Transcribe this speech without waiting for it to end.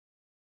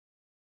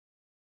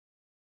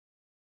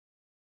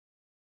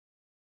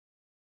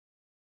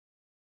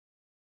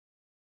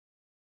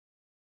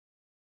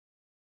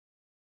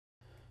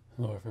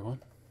Hello everyone.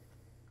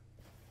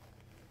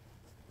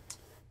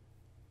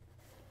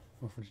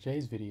 Well, for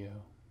today's video,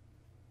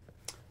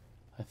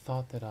 I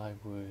thought that I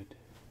would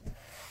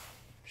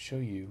show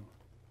you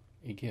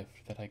a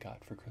gift that I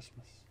got for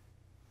Christmas.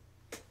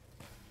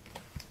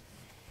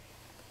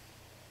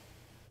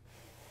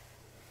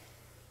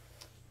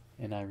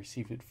 And I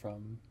received it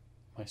from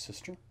my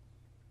sister,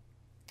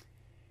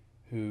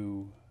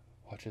 who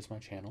watches my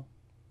channel,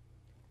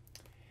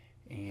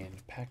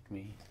 and packed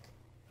me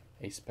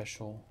a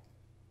special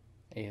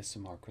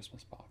ASMR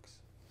Christmas box.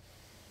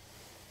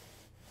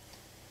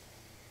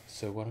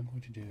 So what I'm going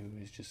to do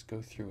is just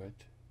go through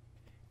it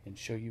and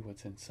show you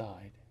what's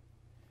inside,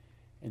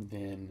 and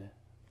then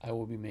I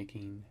will be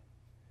making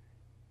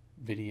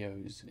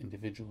videos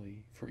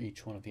individually for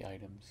each one of the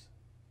items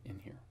in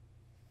here.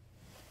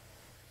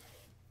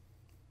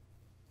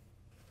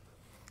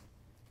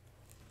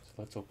 So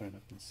let's open it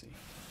up and see.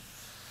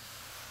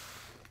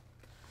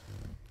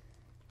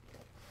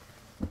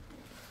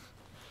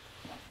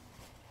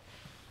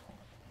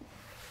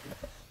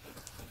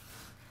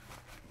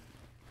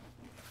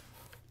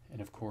 And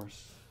of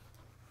course,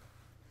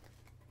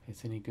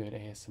 as any good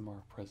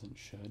ASMR present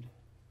should,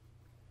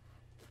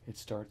 it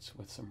starts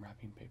with some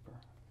wrapping paper.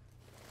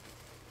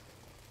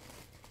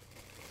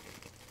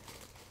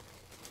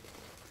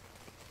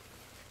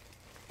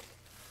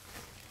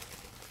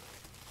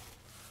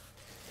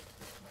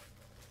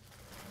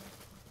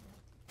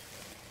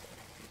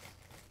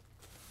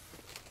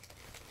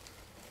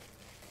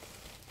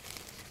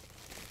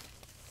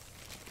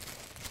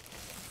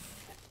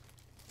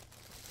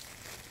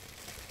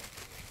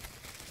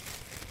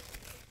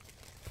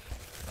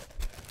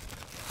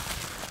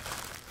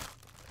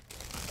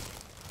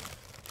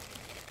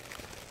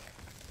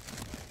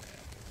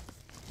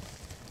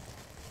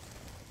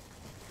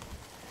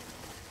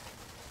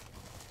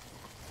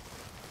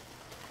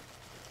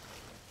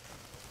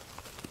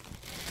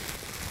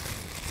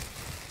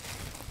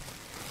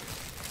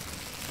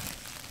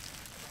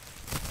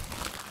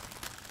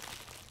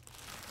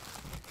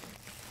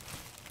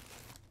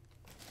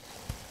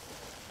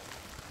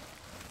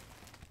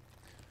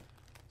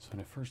 So when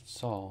I first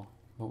saw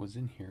what was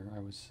in here, I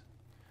was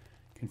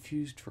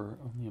confused for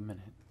only a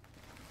minute.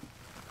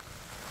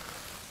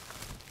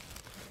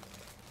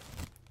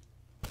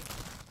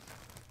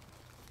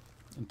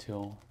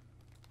 Until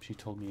she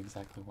told me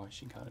exactly why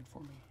she got it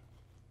for me.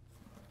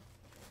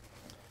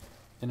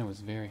 Then I was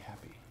very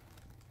happy,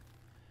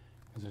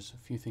 because there's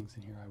a few things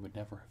in here I would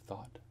never have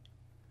thought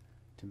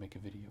to make a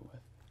video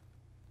with.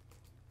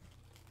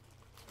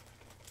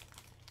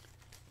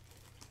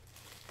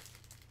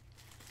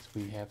 So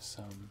we have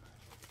some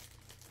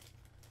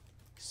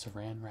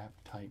saran wrap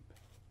type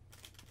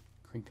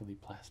crinkly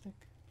plastic.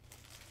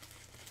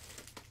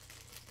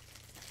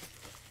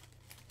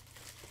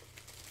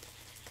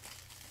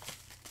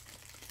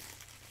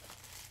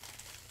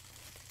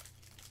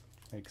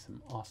 Makes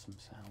some awesome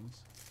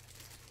sounds.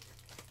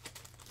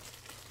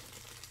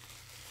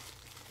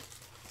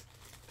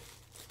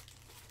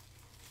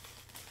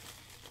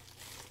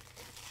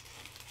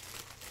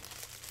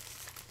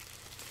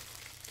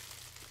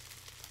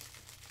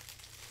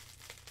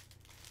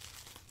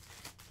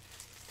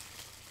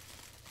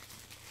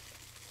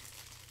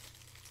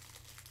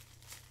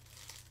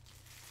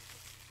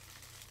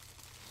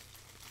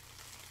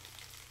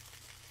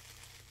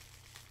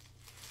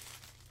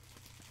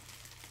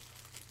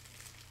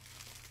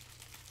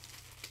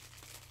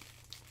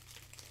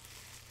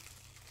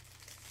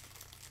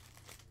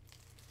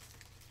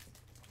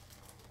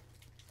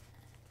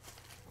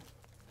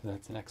 So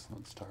that's an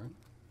excellent start.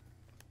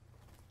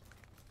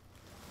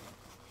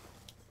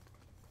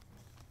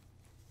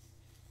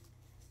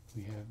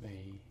 We have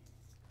a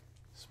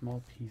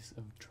small piece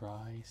of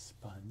dry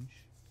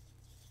sponge.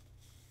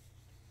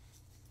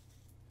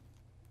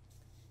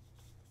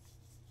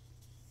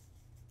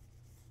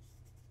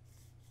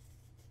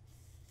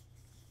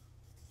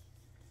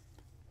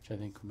 Which I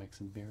think will make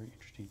some very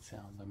interesting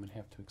sounds. I'm going to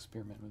have to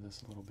experiment with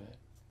this a little bit.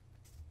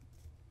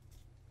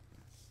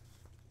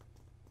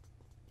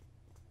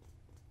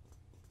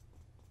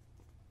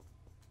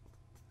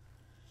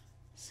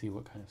 See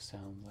what kind of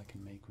sounds I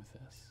can make with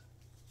this.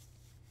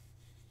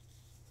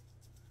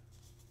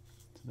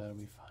 So that'll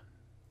be fun.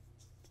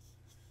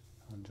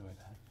 I'll enjoy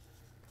that.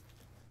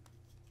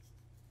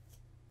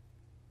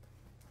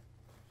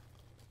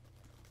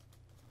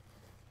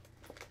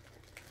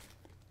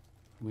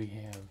 We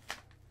have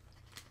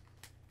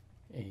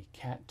a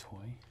cat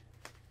toy,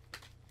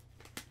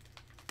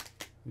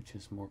 which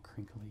is more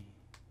crinkly,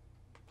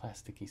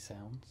 plasticky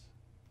sounds.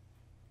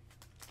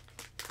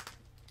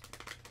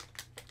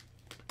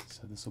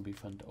 So this will be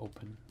fun to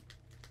open.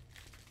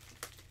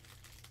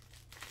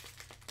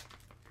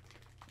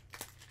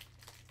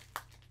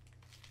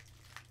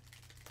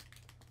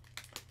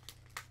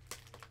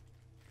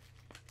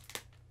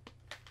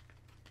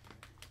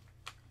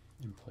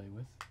 And play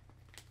with.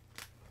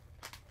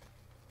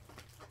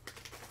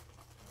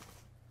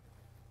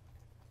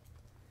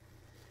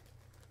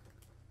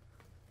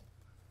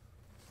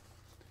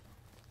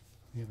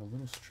 We have a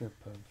little strip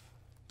of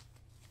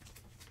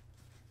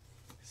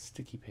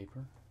sticky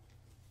paper.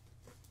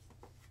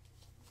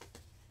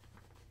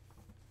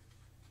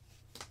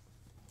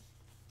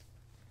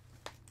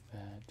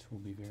 That will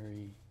be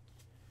very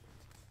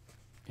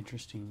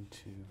interesting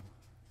to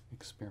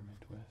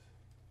experiment with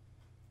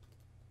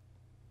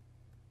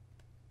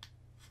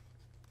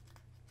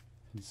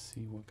and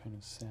see what kind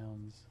of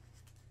sounds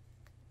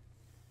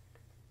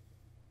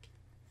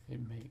it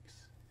makes.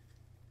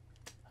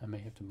 I may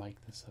have to mic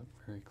this up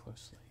very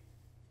closely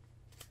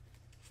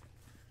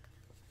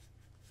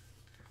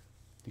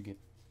to get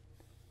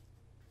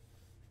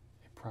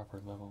a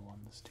proper level on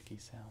the sticky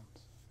sounds.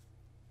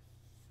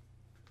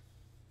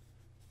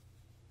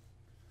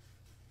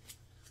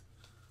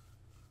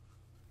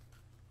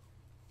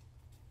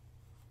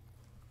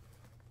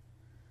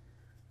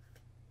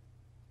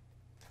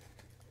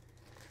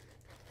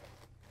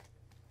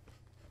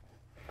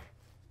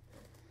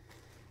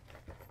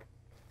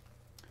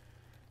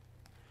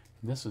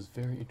 This was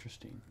very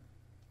interesting,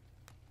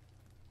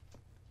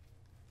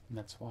 and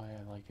that's why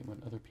I like it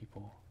when other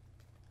people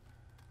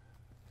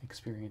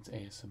experience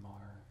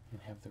ASMR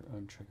and have their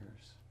own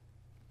triggers.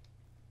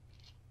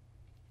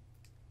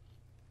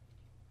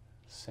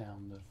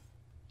 Sound of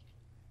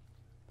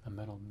a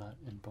metal nut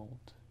and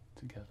bolt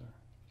together.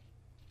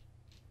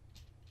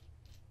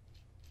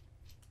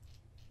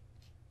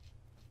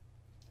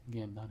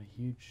 Again, not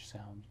a huge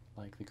sound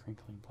like the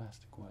crinkling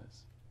plastic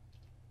was,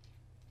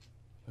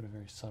 but a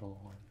very subtle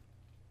one.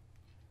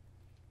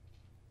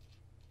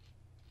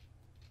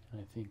 And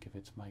I think if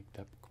it's mic'd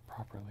up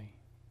properly,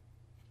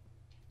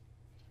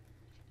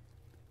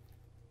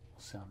 it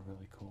will sound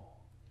really cool.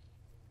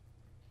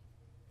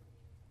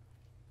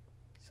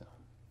 So,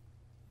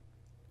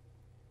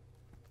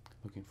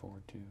 looking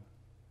forward to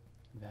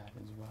that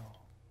as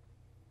well.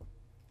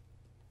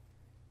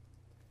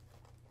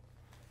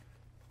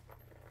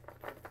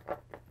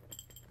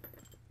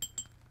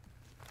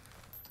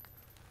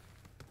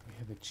 We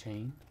have a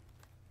chain.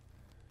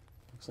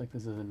 Looks like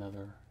this is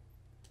another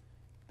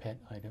pet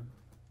item.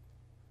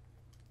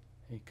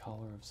 A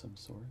collar of some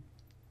sort.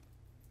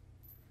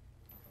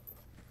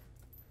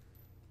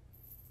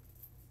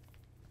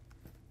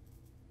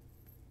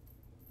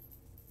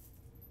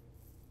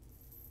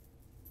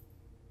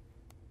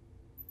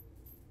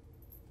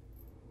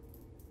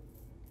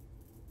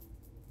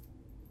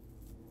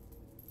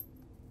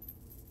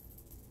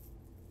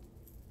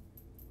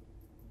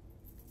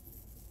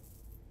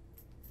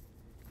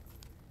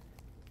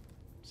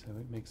 So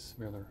it makes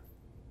rather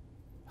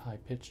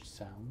high-pitched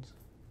sounds.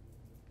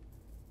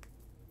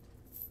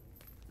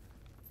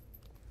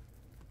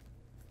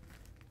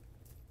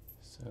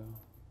 So,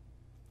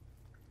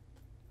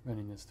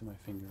 running this through my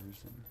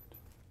fingers and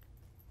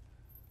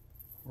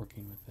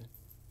working with it.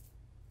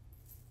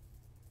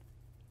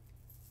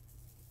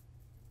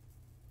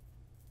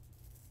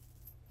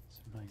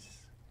 Some nice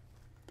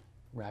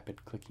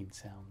rapid clicking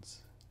sounds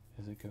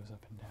as it goes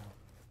up and down.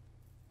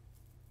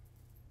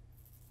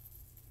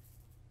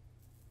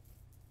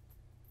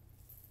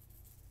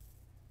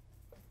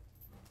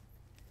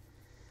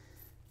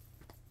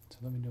 So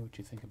let me know what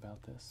you think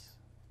about this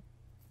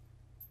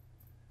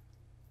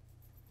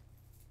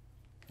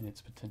and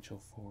its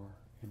potential for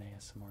an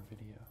ASMR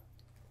video.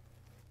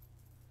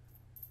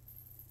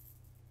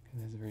 Because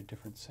it has a very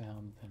different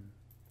sound than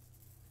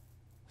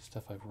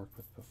stuff I've worked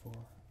with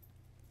before.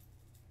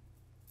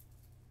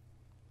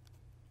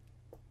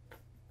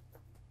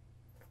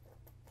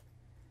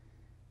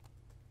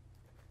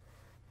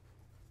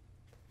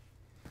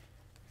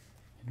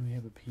 And we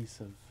have a piece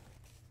of,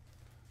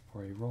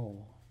 or a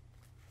roll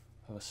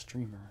of a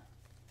streamer.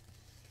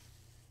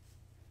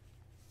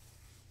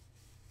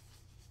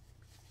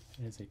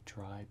 It is a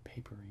dry,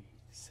 papery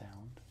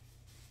sound.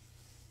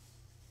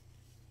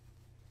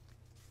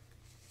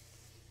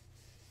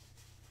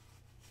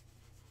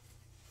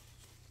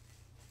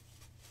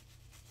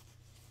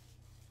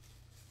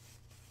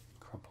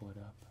 Crumple it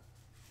up.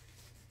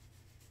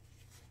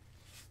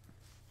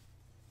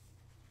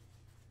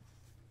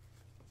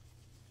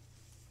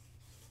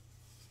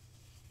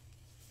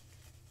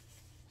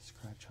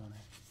 Scratch on it.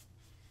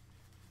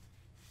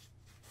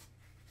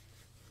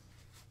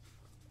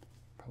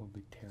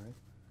 Probably tear it.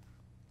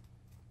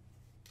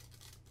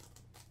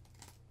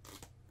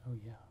 Oh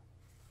yeah.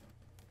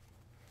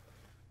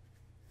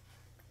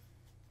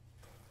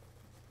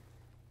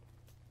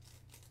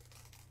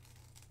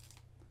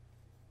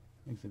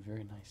 Makes a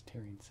very nice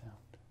tearing sound.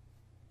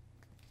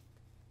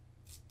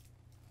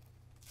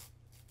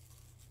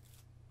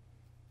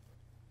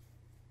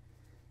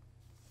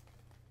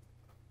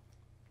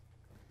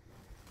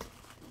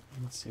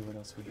 Let's see what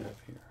else we have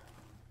here.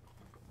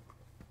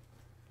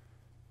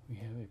 We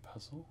have a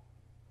puzzle.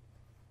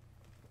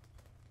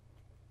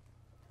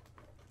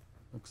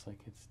 Looks like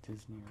it's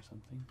Disney or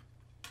something.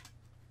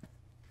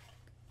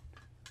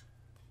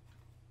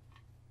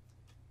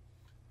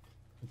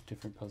 With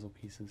different puzzle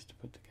pieces to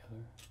put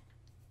together.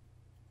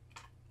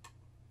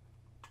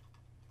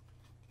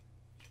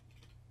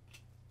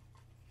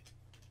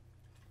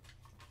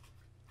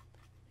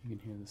 You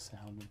can hear the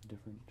sound of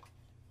different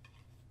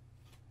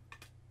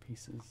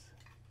pieces.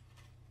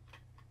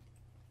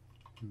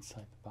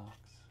 inside the box.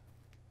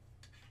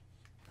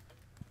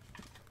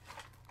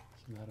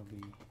 So that'll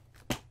be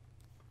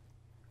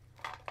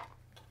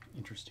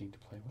interesting to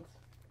play with.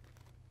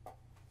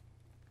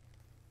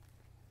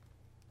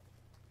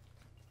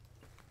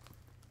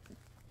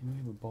 And we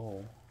have a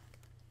bowl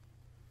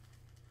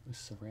with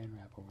saran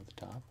wrap over the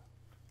top.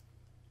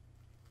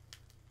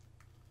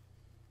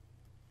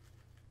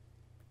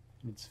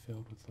 And it's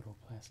filled with little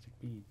plastic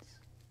beads.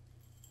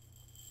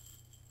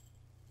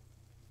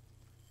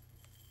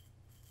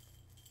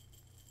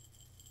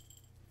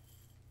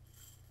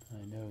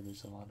 I know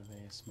there's a lot of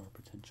ASMR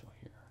potential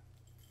here.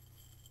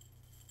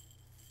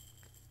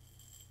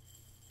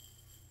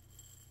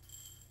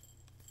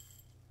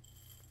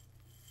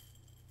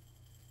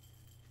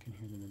 You can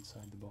hear them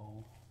inside the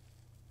bowl,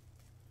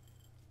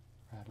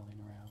 rattling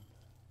around.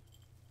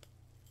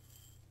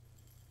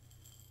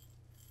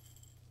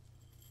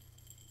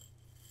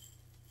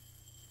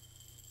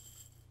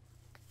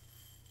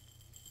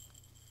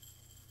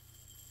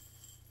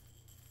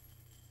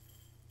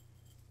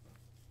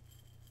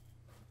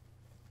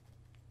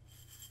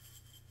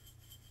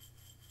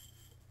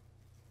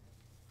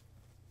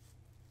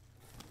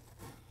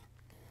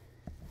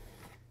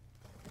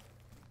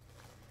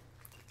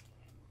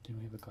 Then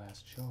we have a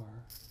glass jar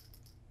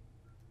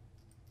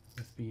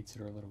with beads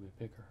that are a little bit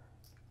bigger.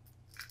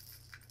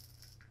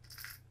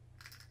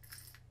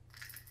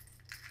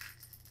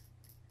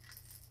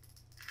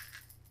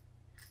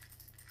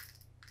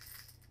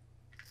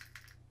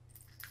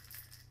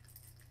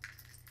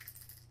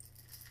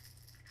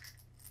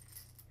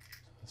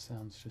 So the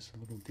sound's just a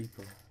little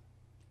deeper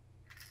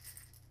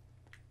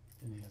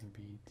than the other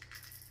beads.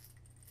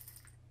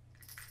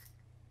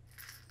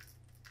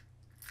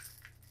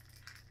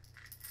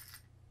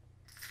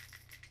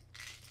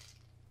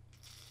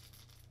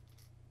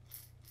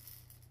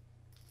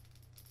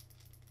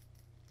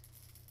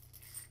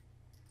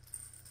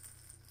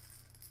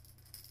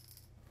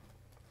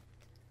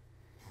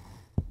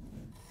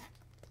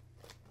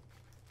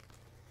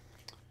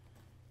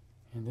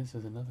 And this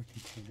is another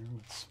container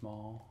with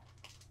small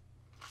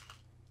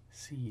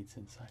seeds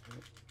inside of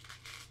it.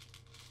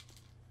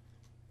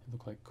 They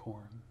look like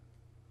corn.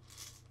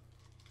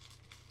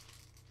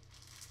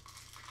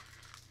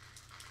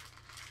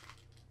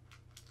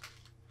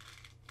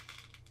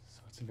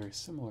 So it's a very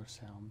similar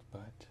sound,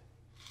 but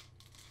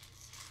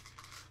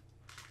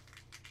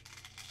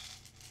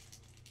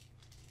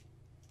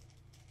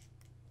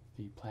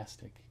the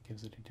plastic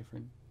gives it a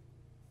different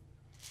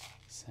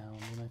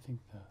sound, and I think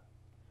the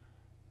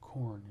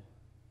corn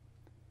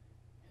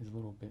is a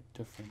little bit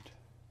different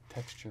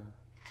texture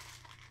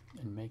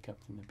and makeup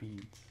than the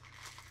beads.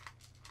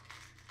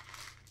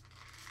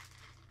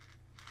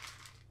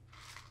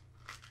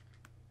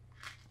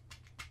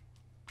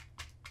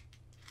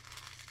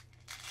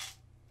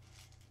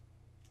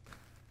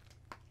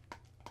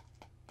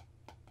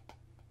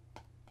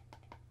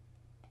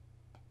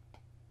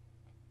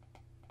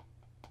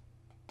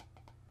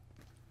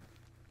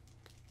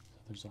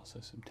 So there's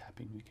also some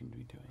tapping we can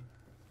be doing.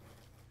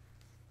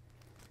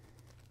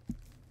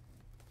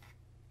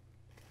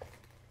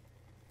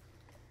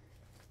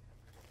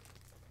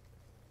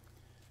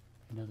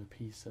 Another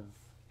piece of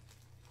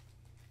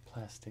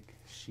plastic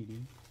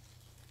sheeting.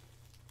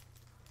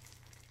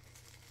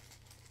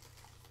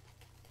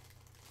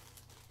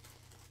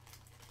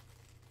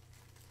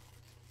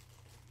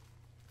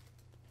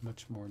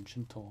 Much more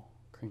gentle,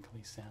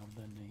 crinkly sound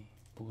than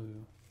the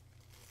blue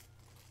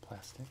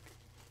plastic.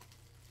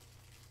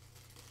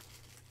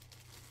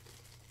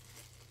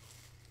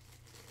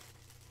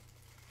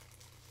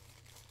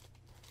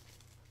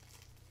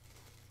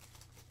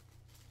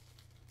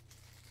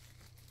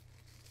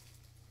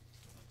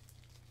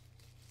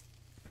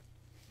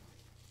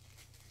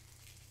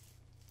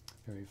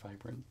 Very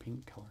vibrant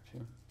pink color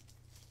too.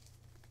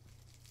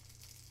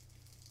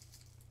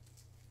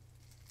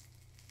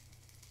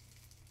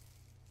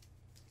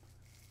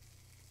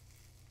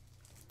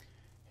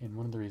 And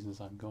one of the reasons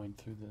I'm going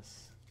through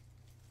this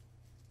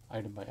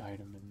item by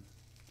item in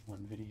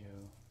one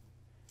video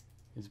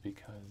is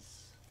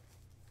because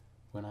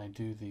when I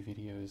do the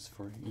videos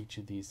for each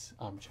of these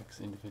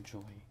objects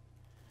individually,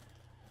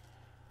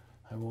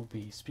 I won't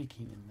be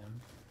speaking in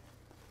them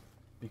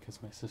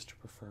because my sister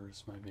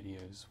prefers my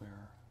videos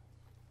where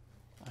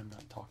I'm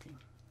not talking,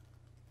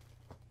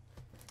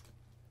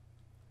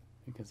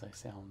 because I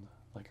sound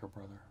like her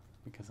brother,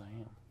 because I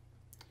am,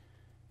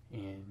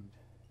 and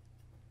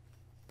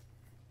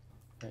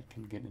that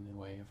can get in the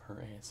way of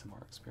her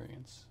ASMR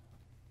experience,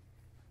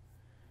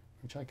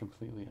 which I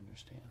completely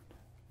understand.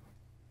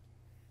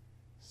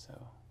 So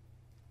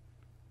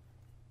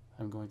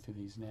I'm going through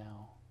these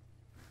now,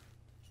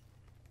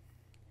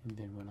 and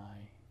then when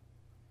I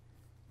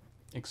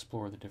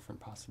explore the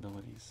different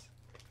possibilities,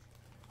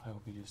 I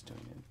will be just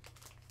doing it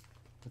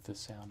with the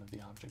sound of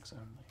the objects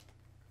only.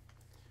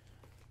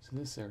 So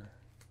this are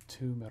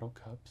 2 metal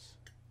cups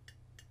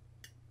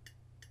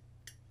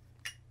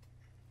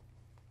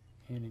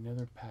and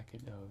another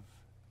packet of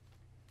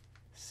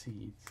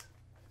seeds.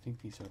 I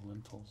think these are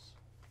lentils.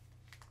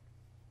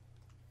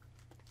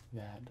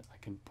 that I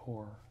can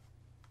pour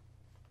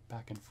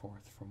back and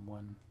forth from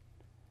one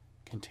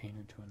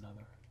container to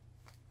another.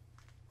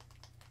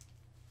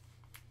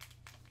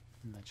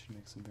 And that should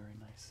make some very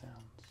nice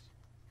sounds.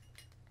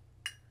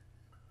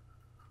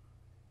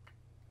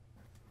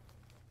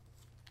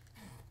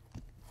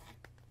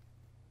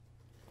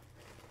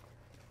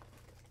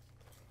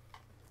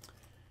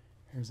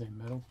 Here's a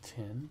metal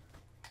tin.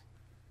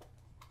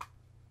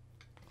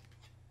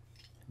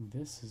 And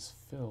this is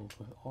filled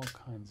with all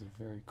kinds of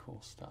very cool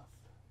stuff.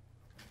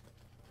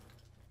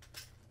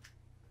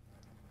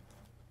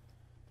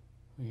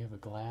 We have a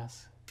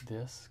glass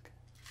disc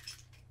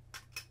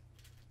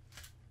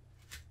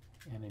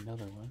and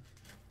another one.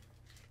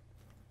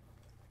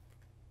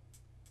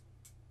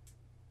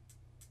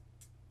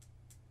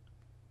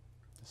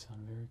 They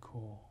sound very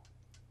cool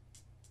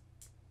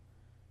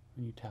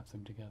when you tap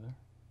them together.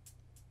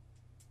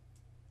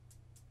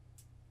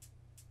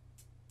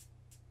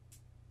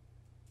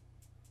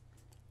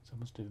 It's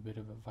almost a bit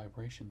of a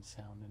vibration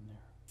sound in there.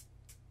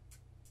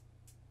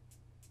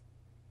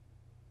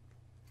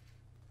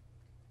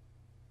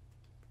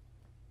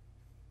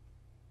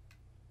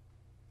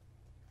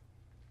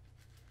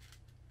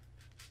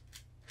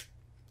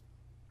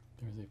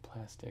 There's a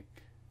plastic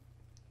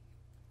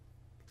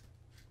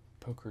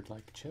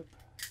poker-like chip.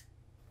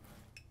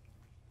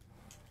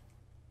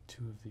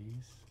 2 of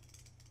these.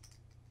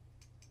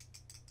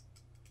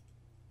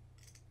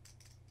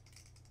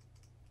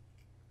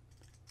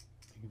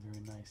 Make a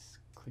very nice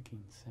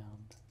clicking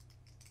sound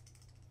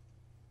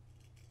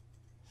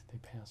as they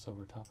pass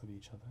over top of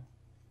each other.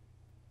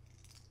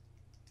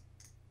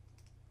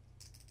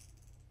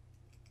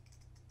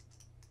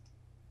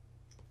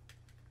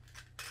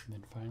 And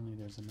then finally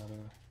there's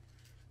another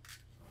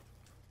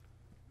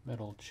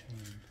metal chain.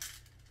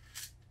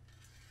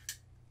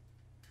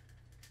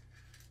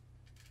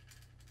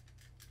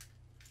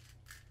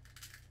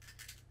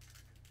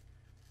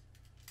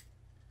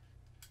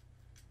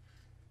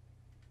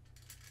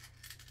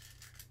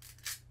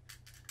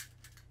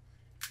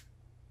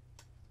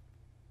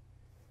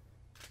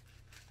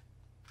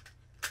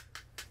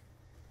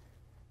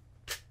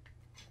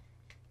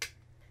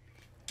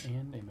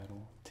 And a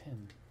metal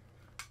tin.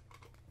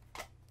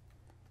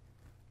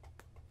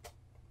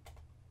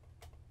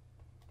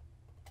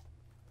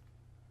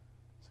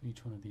 So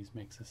each one of these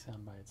makes a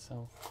sound by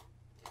itself,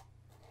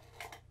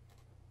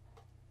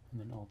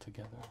 and then all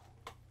together.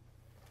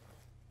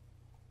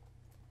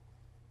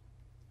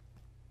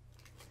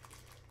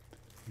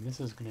 And this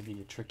is going to be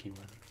a tricky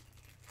one.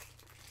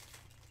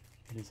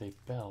 It is a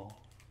bell,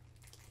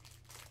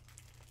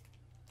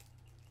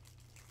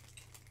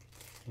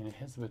 and it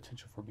has the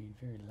potential for being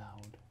very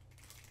loud.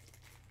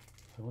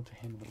 So I want to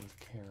handle it with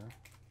care.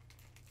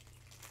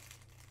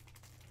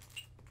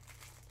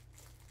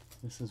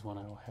 This is one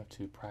I will have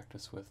to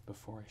practice with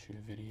before I shoot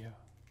a video,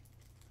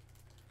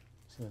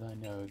 so that I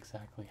know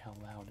exactly how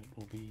loud it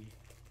will be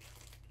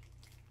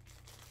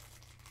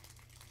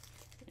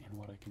and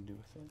what I can do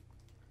with it.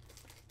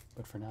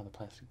 But for now, the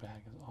plastic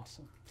bag is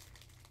awesome.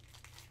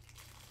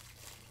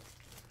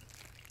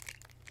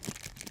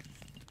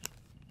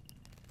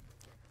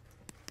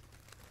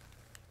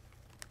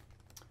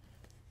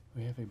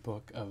 We have a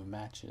book of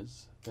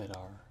matches that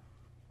are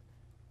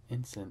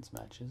incense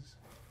matches,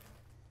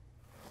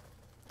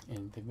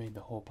 and they've made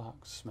the whole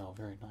box smell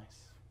very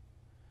nice.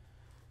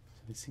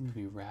 So they seem to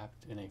be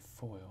wrapped in a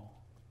foil.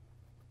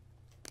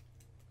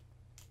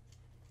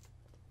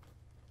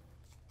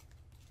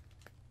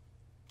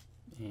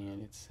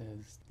 And it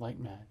says, light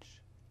match,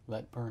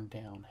 let burn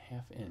down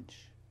 1/2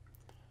 inch,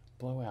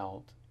 blow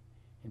out,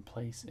 and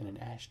place in an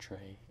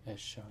ashtray as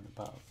shown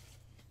above.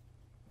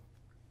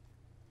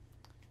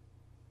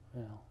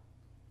 Well,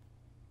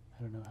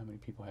 I don't know how many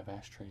people have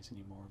ashtrays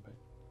anymore, but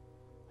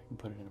I can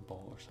put it in a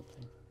bowl or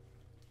something.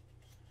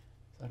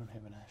 So I don't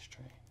have an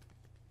ashtray.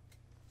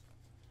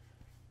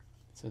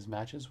 It says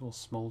matches will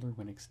smolder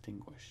when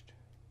extinguished.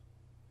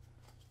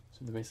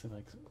 So they're basically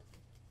like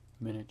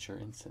miniature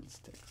incense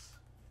sticks.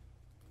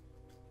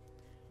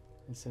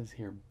 It says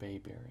here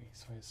bayberry,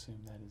 so I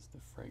assume that is the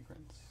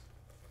fragrance.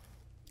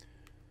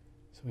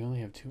 So we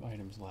only have 2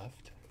 items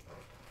left.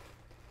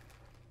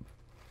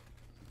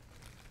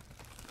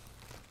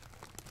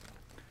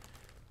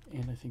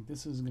 And I think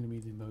this is going to be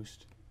the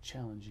most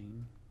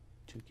challenging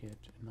to get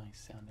a nice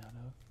sound out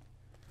of.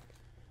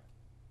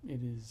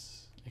 It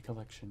is a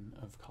collection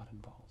of cotton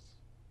balls.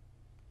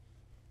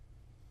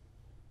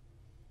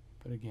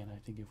 But again, I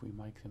think if we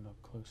mic them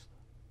up closely,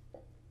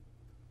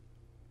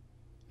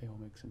 they will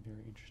make some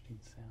very interesting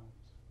sounds.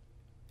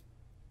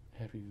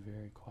 I have to be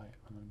very quiet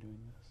when I'm doing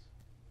this.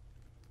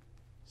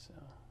 So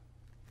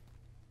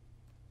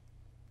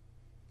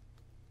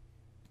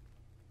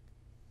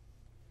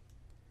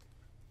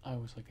I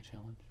always like a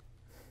challenge.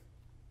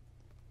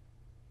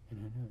 And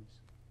who knows?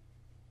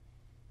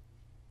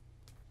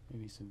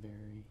 Maybe some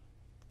very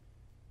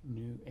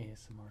new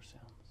ASMR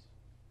sounds.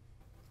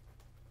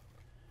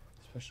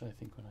 Especially I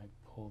think when I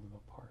pull them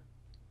apart.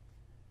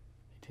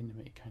 They tend to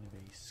make kind of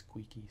a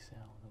squeaky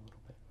sound a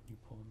little bit when you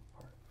pull them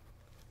apart.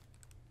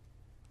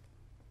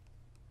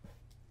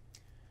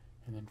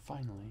 And then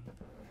finally,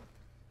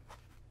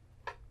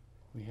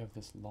 we have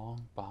this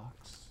long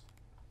box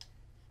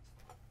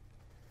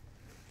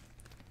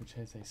which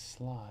has a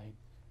slide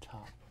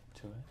top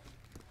to it.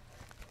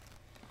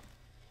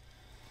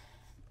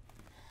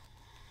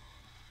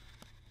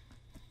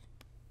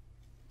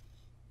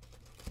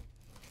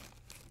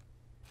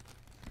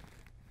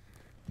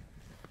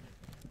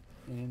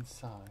 And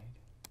inside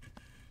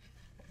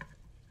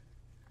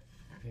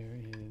there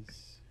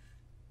is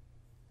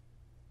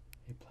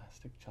a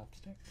plastic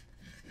chopstick,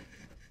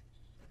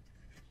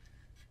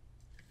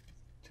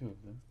 two of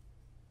them,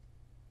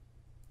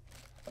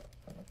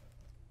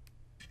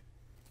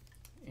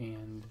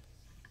 and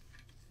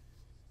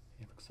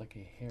it looks like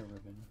a hair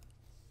ribbon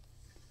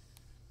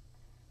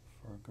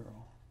for a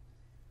girl.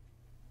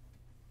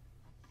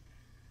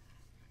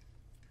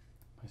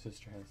 My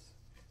sister has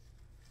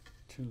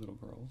two little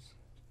girls,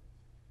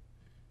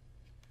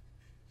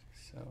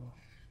 so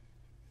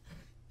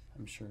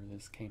I'm sure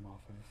this came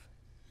off of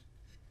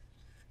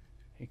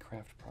a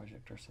craft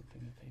project or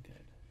something that they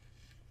did.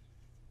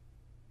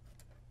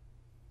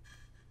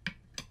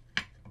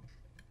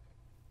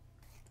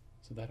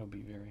 So that'll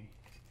be very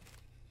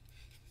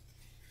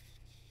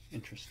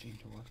interesting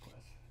to work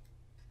with,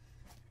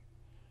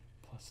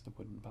 plus the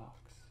wooden box.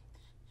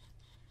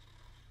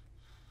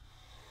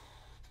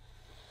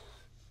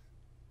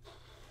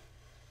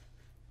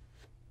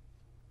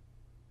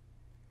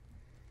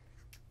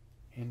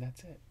 And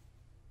that's it.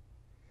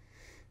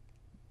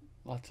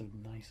 Lots of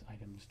nice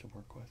items to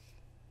work with.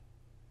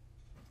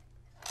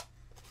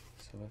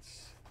 So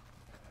let's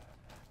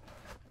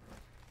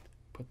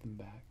put them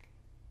back.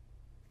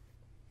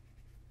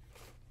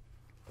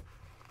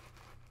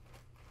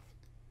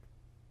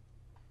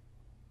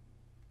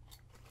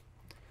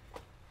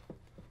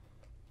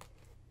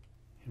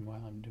 And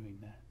while I'm doing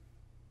that,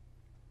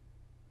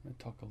 I'm going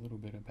to talk a little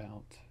bit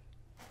about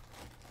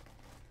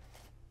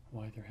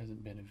why there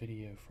hasn't been a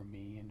video from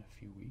me in a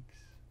few weeks.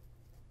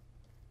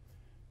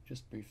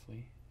 Just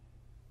briefly,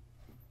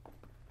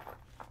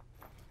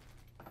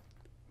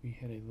 we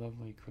had a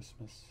lovely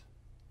Christmas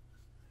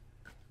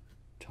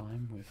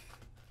time with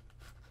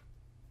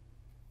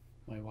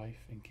my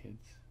wife and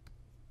kids,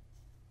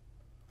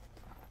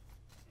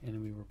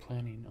 and we were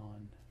planning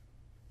on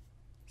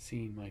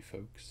seeing my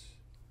folks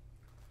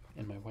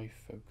and my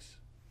wife folks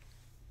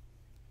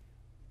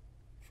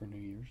for New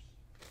Year's.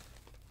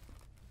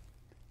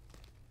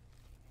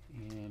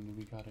 And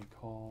we got a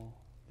call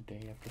the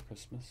day after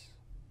Christmas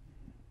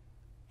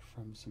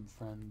from some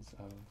friends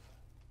of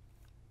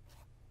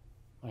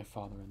my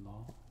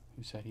father-in-law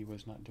who said he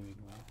was not doing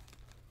well.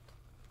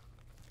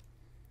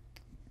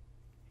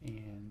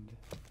 And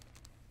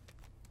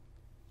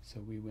so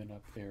we went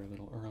up there a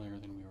little earlier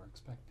than we were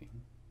expecting.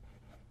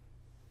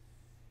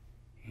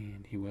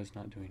 And he was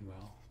not doing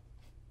well.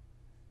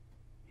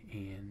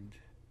 And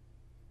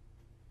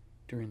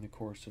during the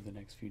course of the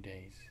next few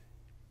days,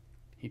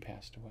 he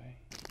passed away.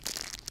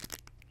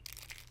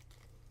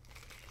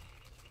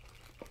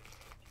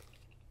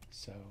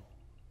 So,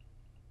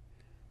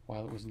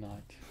 while it was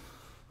not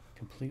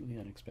completely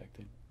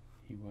unexpected,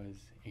 he was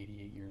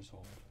 88 years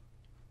old.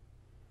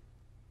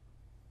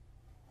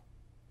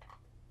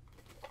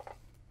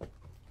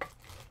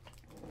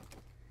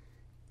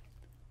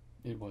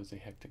 It was a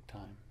hectic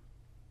time.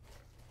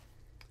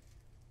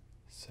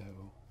 So,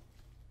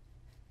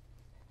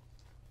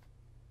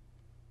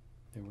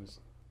 there was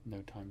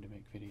no time to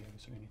make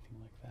videos or anything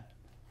like that.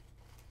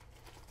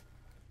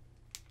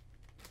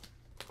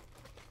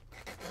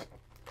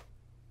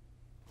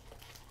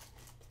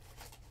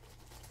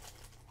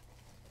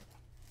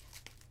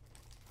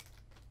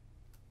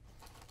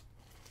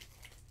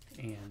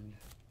 And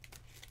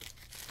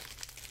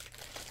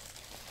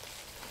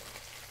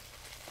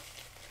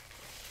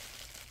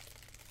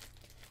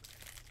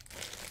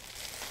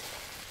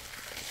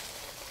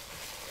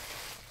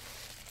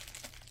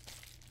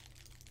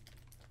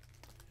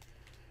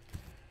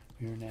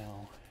we are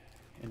now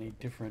in a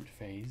different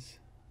phase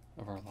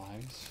of our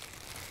lives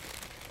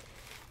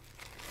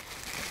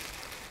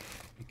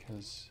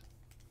because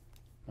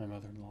my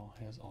mother-in-law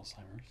has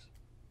Alzheimer's,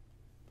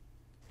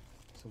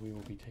 so we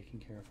will be taking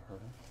care of her.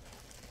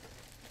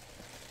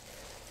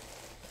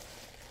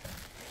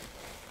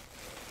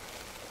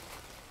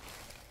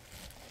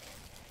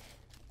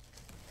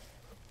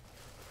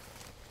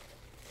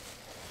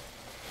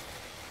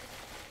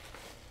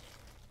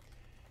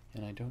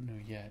 And I don't know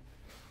yet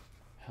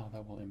how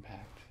that will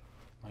impact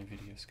my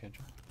video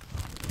schedule.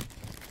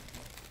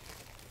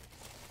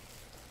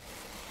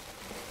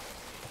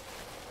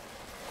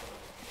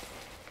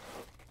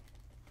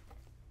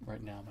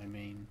 Right now, my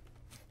main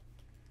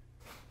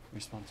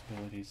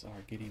responsibilities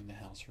are getting the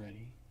house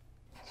ready,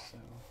 so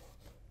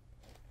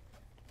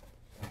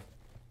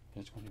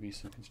there's going to be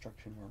some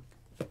construction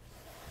work,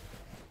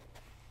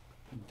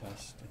 and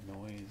dust and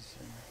noise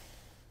and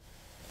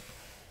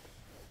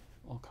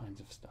all kinds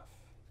of stuff.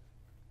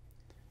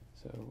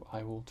 So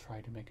I will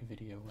try to make a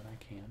video when I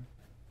can,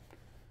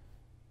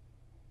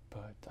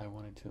 but I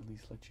wanted to at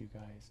least let you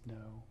guys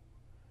know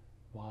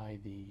why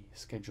the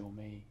schedule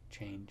may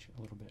change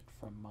a little bit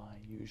from my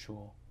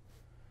usual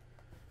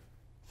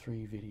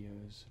 3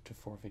 videos to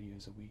 4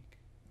 videos a week.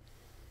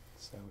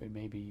 So it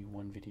may be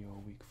 1 video a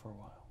week for a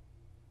while.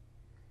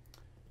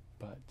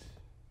 But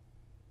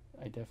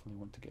I definitely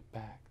want to get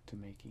back to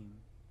making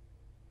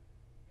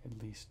at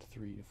least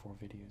 3 to 4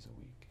 videos a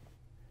week,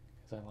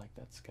 because I like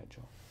that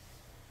schedule.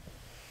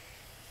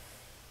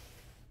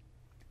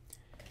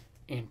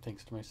 And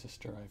thanks to my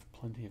sister, I have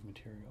plenty of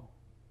material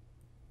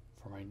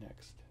for my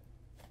next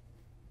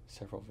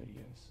several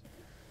videos.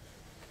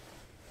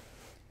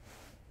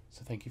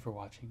 So thank you for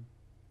watching.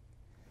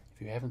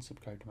 If you haven't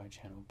subscribed to my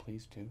channel,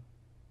 please do.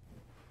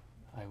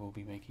 I will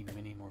be making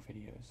many more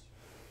videos.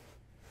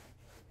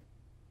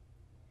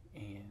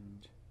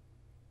 And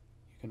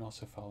you can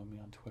also follow me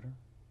on Twitter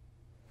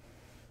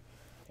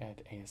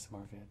at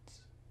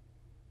ASMRvids.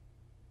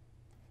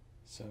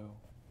 So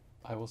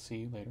I will see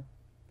you later.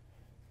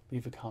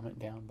 Leave a comment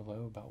down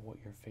below about what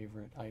your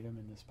favorite item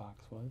in this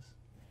box was,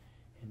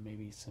 and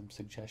maybe some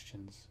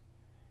suggestions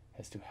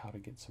as to how to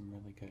get some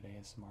really good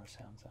ASMR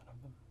sounds out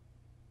of them.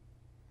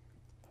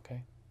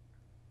 Okay?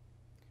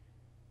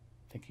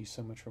 Thank you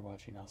so much for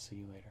watching. I'll see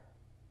you later.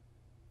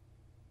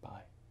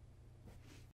 Bye.